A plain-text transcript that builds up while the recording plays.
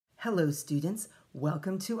Hello, students.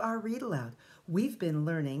 Welcome to our Read Aloud. We've been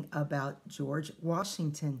learning about George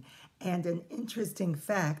Washington, and an interesting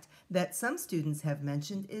fact that some students have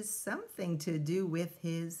mentioned is something to do with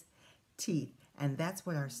his teeth. And that's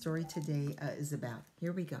what our story today is about.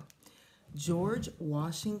 Here we go. George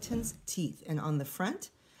Washington's teeth. And on the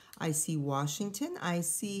front, I see Washington. I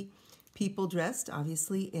see people dressed,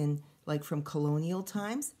 obviously, in like from colonial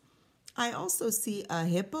times. I also see a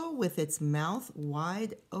hippo with its mouth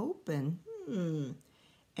wide open.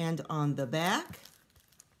 And on the back,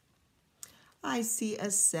 I see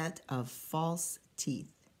a set of false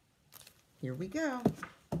teeth. Here we go.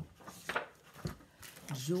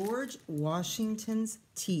 George Washington's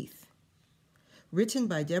teeth. Written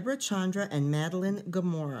by Deborah, Chandra, and Madeleine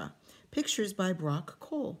Comora. Pictures by Brock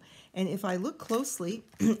Cole. And if I look closely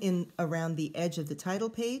around the edge of the title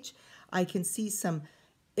page, I can see some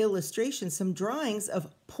illustrations, some drawings of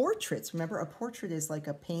portraits. Remember, a portrait is like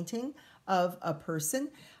a painting of a person.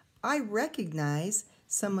 I recognize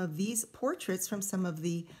some of these portraits from some of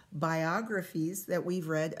the biographies that we've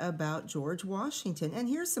read about George Washington. And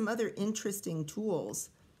here's some other interesting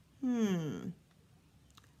tools.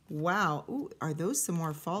 Wow. Ooh, are those some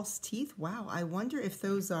more false teeth? Wow. I wonder if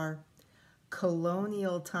those are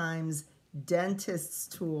colonial times dentist's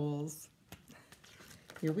tools.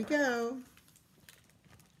 Here we go.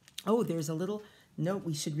 Oh, there's a little note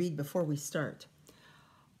we should read before we start.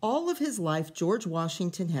 All of his life, George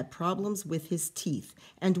Washington had problems with his teeth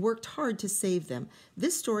and worked hard to save them.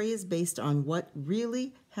 This story is based on what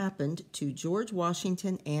really happened to George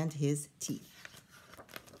Washington and his teeth.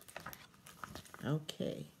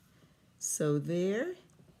 Okay, so there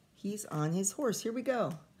he's on his horse. Here we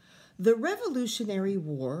go. The Revolutionary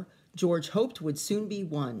War, George hoped would soon be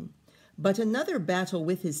won, but another battle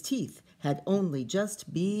with his teeth had only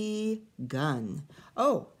just begun.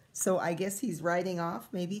 Oh, so I guess he's riding off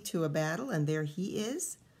maybe to a battle, and there he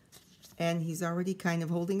is. And he's already kind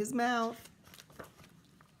of holding his mouth.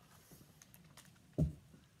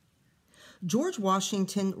 George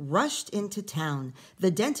Washington rushed into town.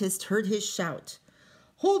 The dentist heard his shout.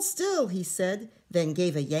 "Hold still," he said, then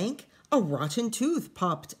gave a yank. A rotten tooth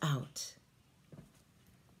popped out.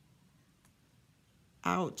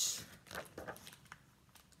 Ouch.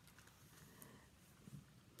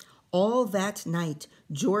 All that night,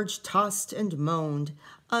 George tossed and moaned.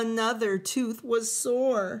 Another tooth was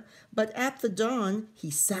sore, but at the dawn, he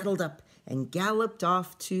saddled up and galloped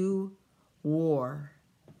off to war.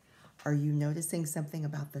 Are you noticing something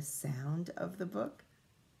about the sound of the book?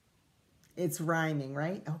 It's rhyming,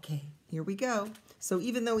 right? Okay, here we go. So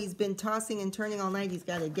even though he's been tossing and turning all night, he's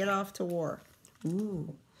got to get off to war.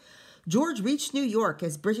 Ooh. George reached New York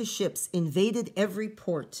as British ships invaded every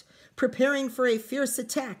port. Preparing for a fierce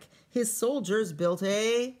attack, his soldiers built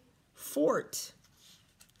a fort.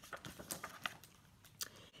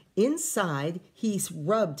 Inside, he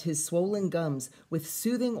rubbed his swollen gums with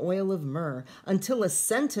soothing oil of myrrh until a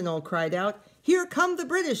sentinel cried out, "Here come the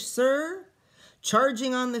British, sir!"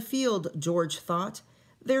 Charging on the field, George thought,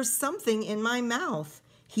 "There's something in my mouth."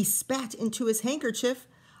 He spat into his handkerchief.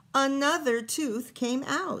 Another tooth came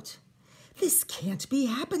out. "This can't be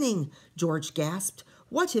happening," George gasped.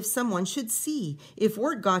 "What if someone should see? If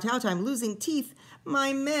word got out I'm losing teeth,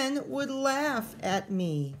 my men would laugh at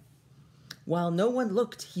me." While no one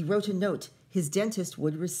looked, he wrote a note his dentist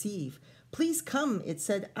would receive. "Please come," it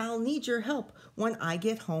said. "I'll need your help when I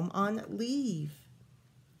get home on leave."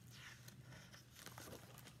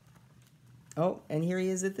 Oh, and here he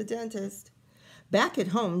is at the dentist. Back at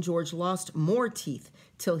home, George lost more teeth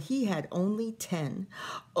till he had only 10.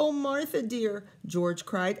 "Oh, Martha dear," George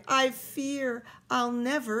cried, "I fear I'll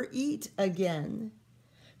never eat again."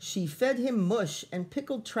 She fed him mush and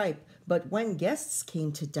pickled tripe, but when guests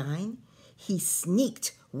came to dine, he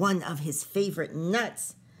sneaked one of his favorite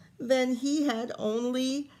nuts. Then he had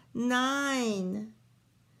only 9.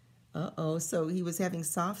 Uh-oh, so he was having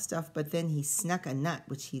soft stuff, but then he snuck a nut,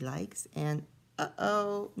 which he likes, and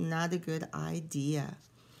uh-oh, not a good idea.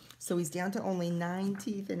 So he's down to only 9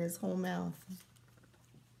 teeth in his whole mouth.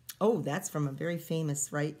 Oh, that's from a very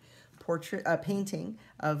famous, right, painting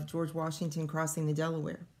of George Washington crossing the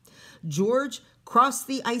Delaware. George crossed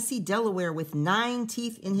the icy Delaware with 9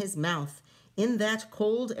 teeth in his mouth. In that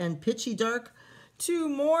cold and pitchy dark, 2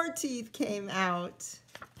 more teeth came out.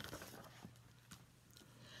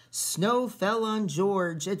 Snow fell on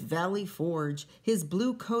George at Valley Forge. His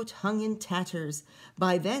blue coat hung in tatters.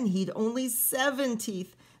 By then he'd only 7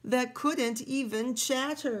 teeth that couldn't even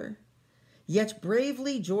chatter. Yet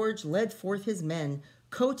bravely George led forth his men,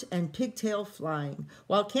 coat and pigtail flying.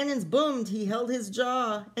 While cannons boomed, he held his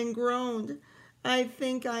jaw and groaned, "I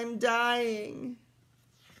think I'm dying."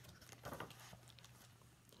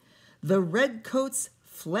 The redcoats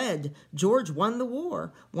fled. George won the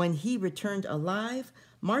war. When he returned alive,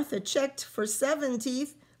 Martha checked for 7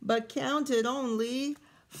 teeth, but counted only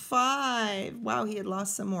 5. Wow, he had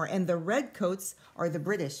lost some more. And the redcoats are the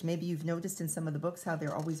British. Maybe you've noticed in some of the books how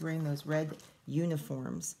they're always wearing those red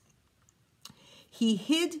uniforms. He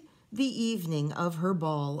hid the evening of her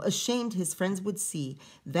ball, ashamed his friends would see.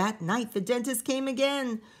 That night the dentist came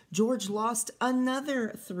again. George lost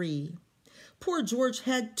another 3. Poor George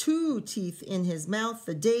had 2 teeth in his mouth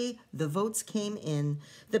the day the votes came in.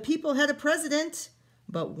 The people had a president,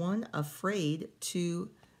 but one afraid to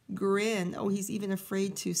grin. Oh, he's even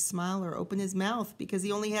afraid to smile or open his mouth because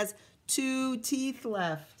he only has 2 teeth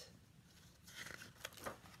left.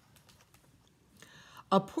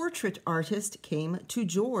 A portrait artist came to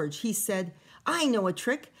George. He said, "I know a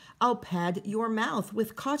trick. I'll pad your mouth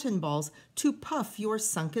with cotton balls to puff your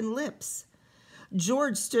sunken lips."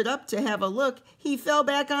 George stood up to have a look. He fell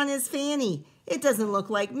back on his fanny. "It doesn't look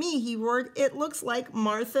like me," he roared. "It looks like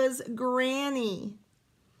Martha's granny."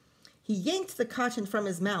 He yanked the cotton from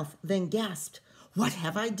his mouth, then gasped, "What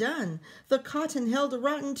have I done?" The cotton held a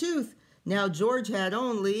rotten tooth. Now George had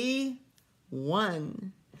only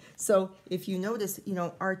 1. So if you notice,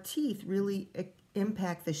 our teeth really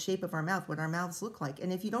impact the shape of our mouth, what our mouths look like.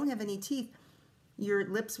 And if you don't have any teeth, your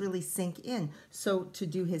lips really sink in. So to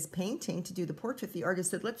do his painting, to do the portrait, the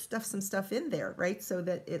artist said, let's stuff some stuff in there, right? So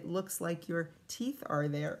that it looks like your teeth are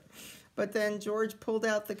there. But then George pulled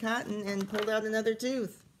out the cotton and pulled out another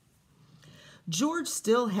tooth. George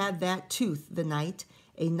still had that tooth the night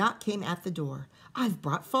a knock came at the door. "I've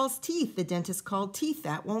brought false teeth," the dentist called. "Teeth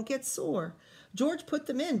that won't get sore." George put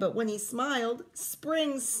them in, but when he smiled,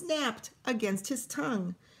 springs snapped against his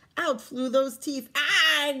tongue. Out flew those teeth.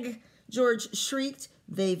 "Ag!" George shrieked.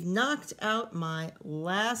 "They've knocked out my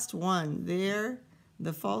last one." There,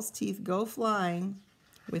 the false teeth go flying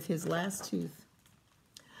with his last tooth.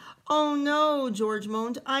 "Oh no," George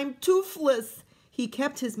moaned, "I'm toothless." He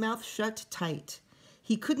kept his mouth shut tight.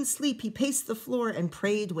 He couldn't sleep. He paced the floor and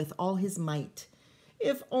prayed with all his might.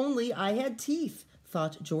 "If only I had teeth,"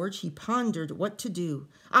 thought George. He pondered what to do.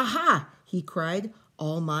 "Aha!" he cried.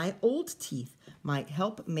 "All my old teeth might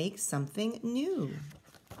help make something new."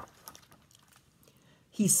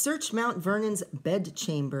 He searched Mount Vernon's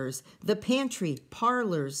bedchambers, the pantry,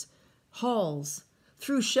 parlors, halls,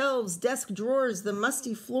 through shelves, desk drawers, the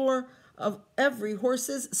musty floor of every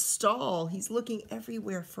horse's stall. He's looking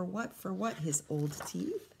everywhere for what? For what? His old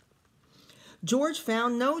teeth? George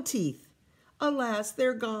found no teeth. Alas,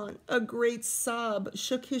 they're gone. A great sob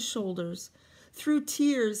shook his shoulders. Through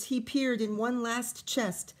tears, he peered in one last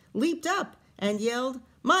chest, leaped up, and yelled,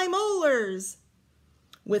 "My molars!"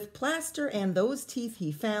 With plaster and those teeth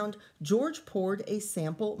he found, George poured a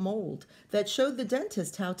sample mold that showed the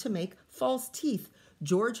dentist how to make false teeth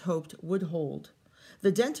George hoped would hold.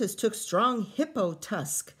 The dentist took strong hippo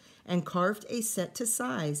tusk and carved a set to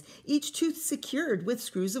size, each tooth secured with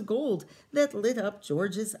screws of gold that lit up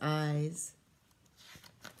George's eyes.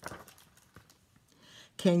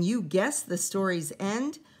 Can you guess the story's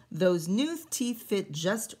end? Those new teeth fit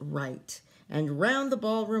just right. And round the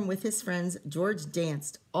ballroom with his friends, George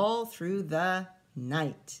danced all through the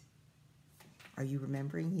night. Are you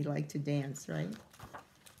remembering? He liked to dance, right?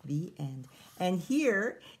 The end. And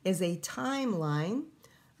here is a timeline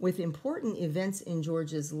with important events in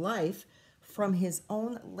George's life from his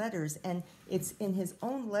own letters. And it's in his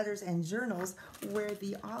own letters and journals where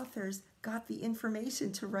the authors got the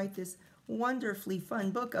information to write this wonderfully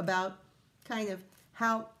fun book about kind of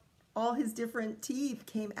how all his different teeth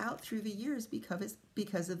came out through the years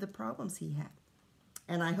because of the problems he had.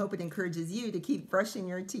 And I hope it encourages you to keep brushing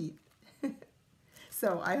your teeth.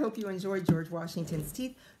 So I hope you enjoyed George Washington's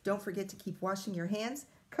teeth. Don't forget to keep washing your hands,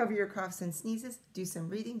 cover your coughs and sneezes, do some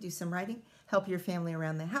reading, do some writing, help your family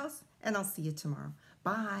around the house, and I'll see you tomorrow.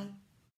 Bye.